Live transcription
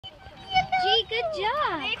Good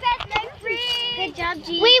job. Good job,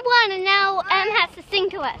 G. We won, and now M has to sing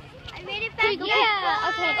to us. I made it back. Yeah.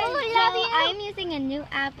 Okay. So I'm using a new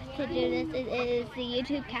app to do this. It is the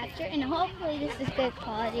YouTube Capture, and hopefully this is good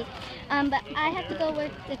quality. But I have to go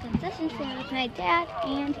work the concession stand with my dad,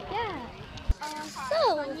 and yeah.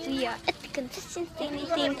 So we are at the concession stand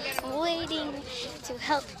thing, waiting to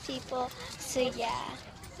help people. So yeah.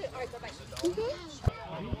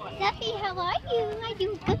 Puppy, how are you? Are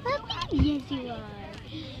you a good puppy? Yes, you are.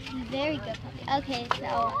 Very good puppy. Okay,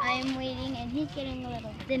 so I'm waiting, and he's getting a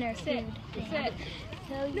little dinner food thing.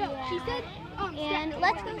 So yeah. She said, and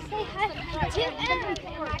let's go say hi to M.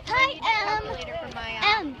 Hi,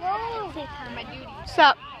 M. M. Say hi.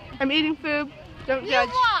 Sup? I'm eating food. Don't judge.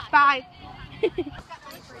 Bye.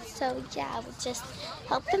 So yeah, we're just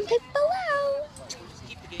helping people out.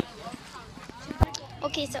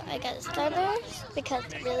 Okay, so I got a Starburst because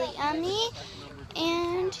it's really yummy,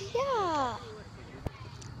 and yeah.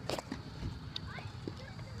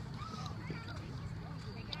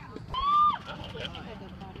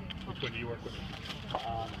 Which one do you work with?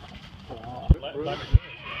 Oh, really?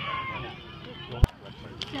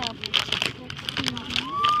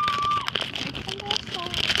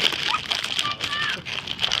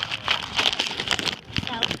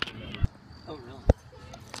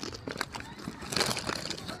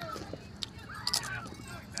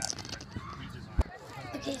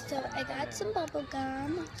 Okay, so I got some bubble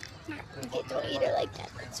gum. Okay, don't eat it like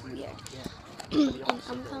that. That's weird. And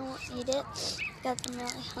I'm gonna eat it because I'm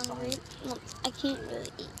really hungry. Well, I can't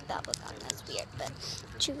really eat bubble gum. That's weird, but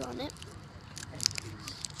chew on it.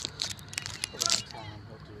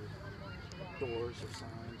 Doors or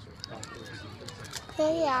signs or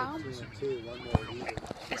Okay, yeah.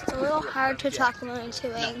 It's a little hard to talk when I'm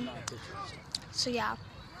chewing. So yeah.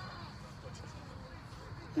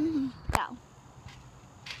 Go.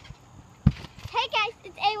 Hey guys,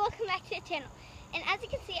 it's A. Welcome back to the channel. And as you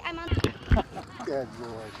can see, I'm on. Good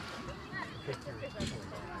Lord.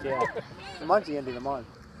 Yeah. The month's the end of the month.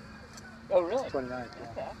 Oh, really? 29th.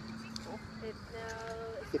 Yeah. It's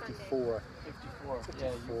 54. 54.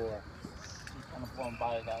 Yeah, you kind of blown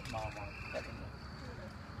by that mile mark, haven't you?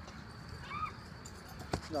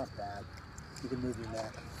 It's not bad. You can move your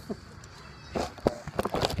neck.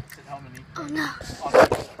 Sit home and eat. Oh no. My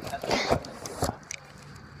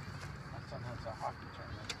son has a hockey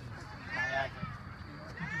tournament in Niagara.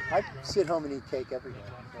 I sit home and eat cake every day.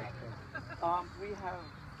 We have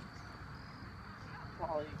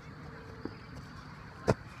probably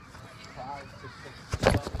 5 to 6.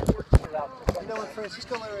 You know, with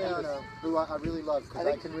Francisco Lariano, who I really love, because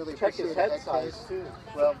I can really check appreciate his a head head size case. too.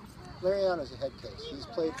 Well, Lariano's a head case. He's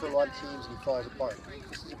played for a lot of teams and he falls apart.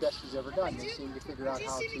 This is the best he's ever done. They seem to figure out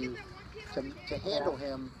how to handle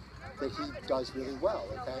him, that he does really well,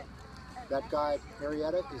 okay? That guy,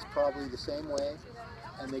 Marietta, is probably the same way,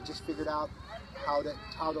 and they just figured out how to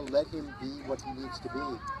let him be what he needs to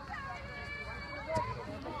be.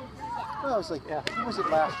 Well, I was like, who was it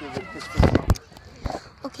last year with Christopher?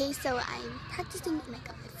 Okay, so I'm practicing and I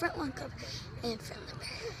got my front one cup and front number.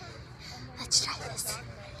 Let's try this.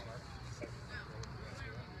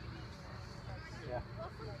 Yeah.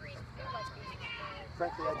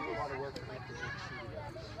 Frankly, I do a lot of work to make the big shoe.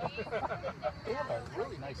 They have a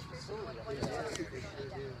really nice facility up there.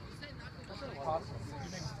 That's awesome.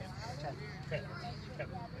 Ken.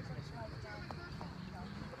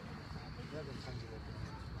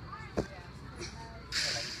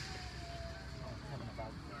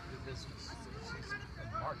 About the business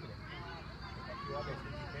and marketing.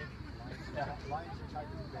 Lions are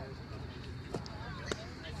tiger and bears.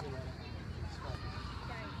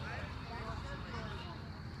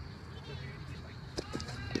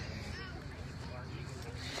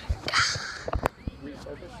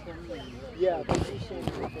 Yeah, but you're saying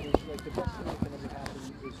like the best thing that can ever happen is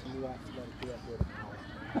for new athletic director of power.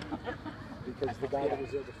 Because the guy that was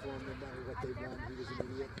there before him, no matter what they won, he was an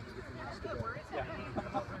idiot and everything has to go.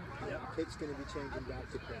 Kate's going to be changing back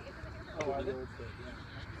to Kate. Oh, are they? Old Kate, yeah.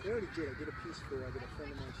 They already did. I did a piece for, I got a friend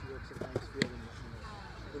of mine, she works at Heinz Field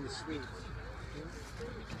in the suites.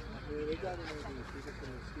 They got an AD, she's just going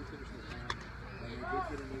to Steve Peterson town, and they did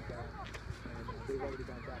get a new guy, and they've already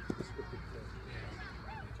gone back to the scripted play.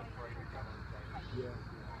 Yeah.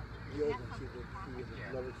 The old one, he was a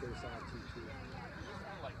lowercase RTT.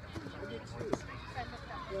 I did too.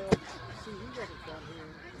 Well, see, he wasn't from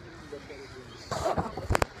here. He looked at it.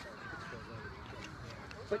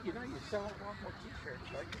 But you know, you sell a lot more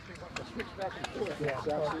t-shirts, right? You want to switch back and forth. Yeah,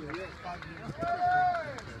 absolutely.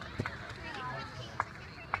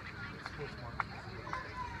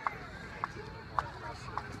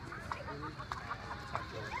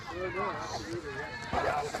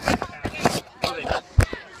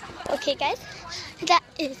 Okay, guys, that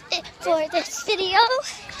is it for this video.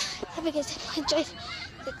 Hope you guys enjoyed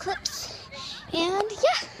the clips. And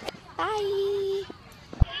yeah, bye.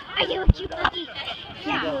 Are you a cute puppy?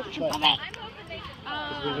 Yeah, you're a cute puppy.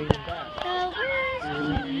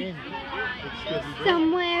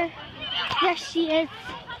 Somewhere. There she is.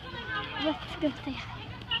 Let's go say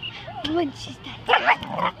hi. When she's done.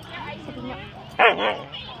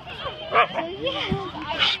 So yeah,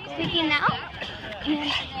 speaking out.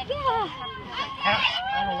 And yeah. I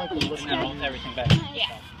don't like the little everything back.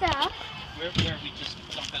 Yeah. Stuff. Where we just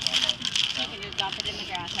dump it on the... You can just drop it in the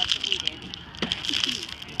grass, that's what we did.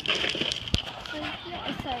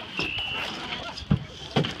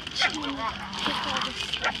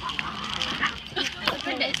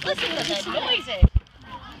 Goodness, listen to the noises.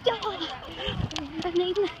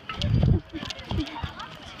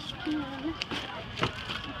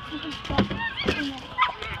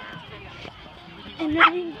 And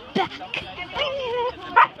then back.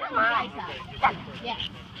 Yeah.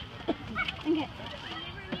 Okay.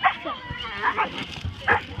 So,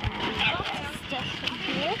 stuff from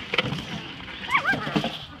here.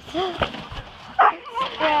 So,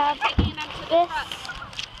 let's grab this.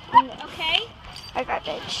 Okay. Our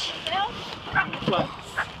garbage. Well,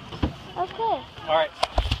 Okay. all right.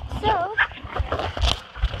 So,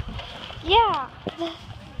 yeah.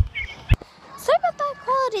 Sorry about that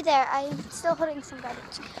quality there. I'm still holding some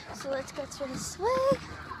garbage. So let's go through this way.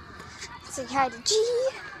 Say hi to G.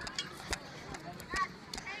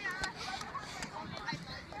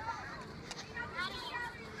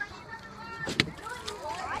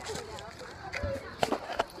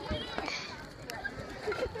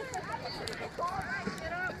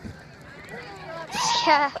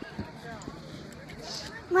 Yeah.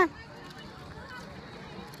 Come on.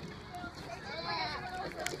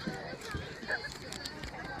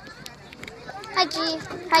 Hi, G.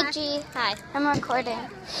 Hi, G. Hi. I'm recording.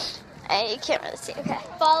 You can't really see. Okay.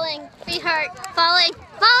 Falling. Sweetheart. Falling.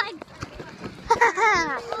 Falling.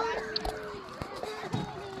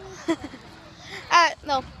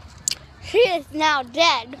 No. She is now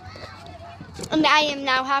dead. And I am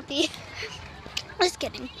now happy. Just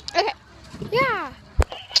kidding. Okay. Yeah.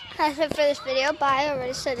 That's it for this video. Bye. I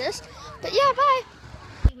already said this. But yeah, bye.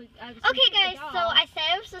 Okay guys, so I said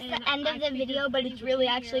it was just the end of the video, but it's really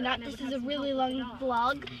actually not. This is a really long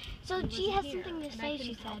vlog. So G has something to say,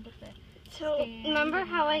 she said. So remember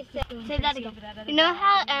how I said, say that again. You know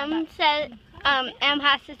how M said, M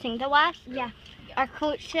has to sing to us? Yeah. Our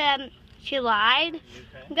coach said she lied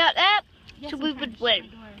about that, so we would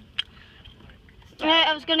win.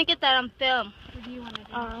 I was gonna get that on film.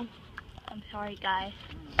 I'm sorry guys.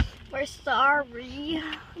 We're sorry.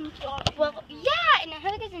 Well, yeah, and I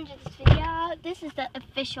hope you guys enjoyed this video. This is the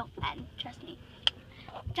official end, trust me.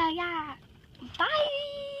 So, yeah. Bye.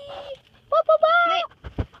 Bye.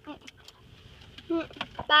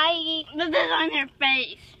 Bye. This is on your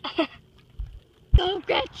face. Go,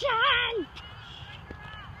 Gretchen!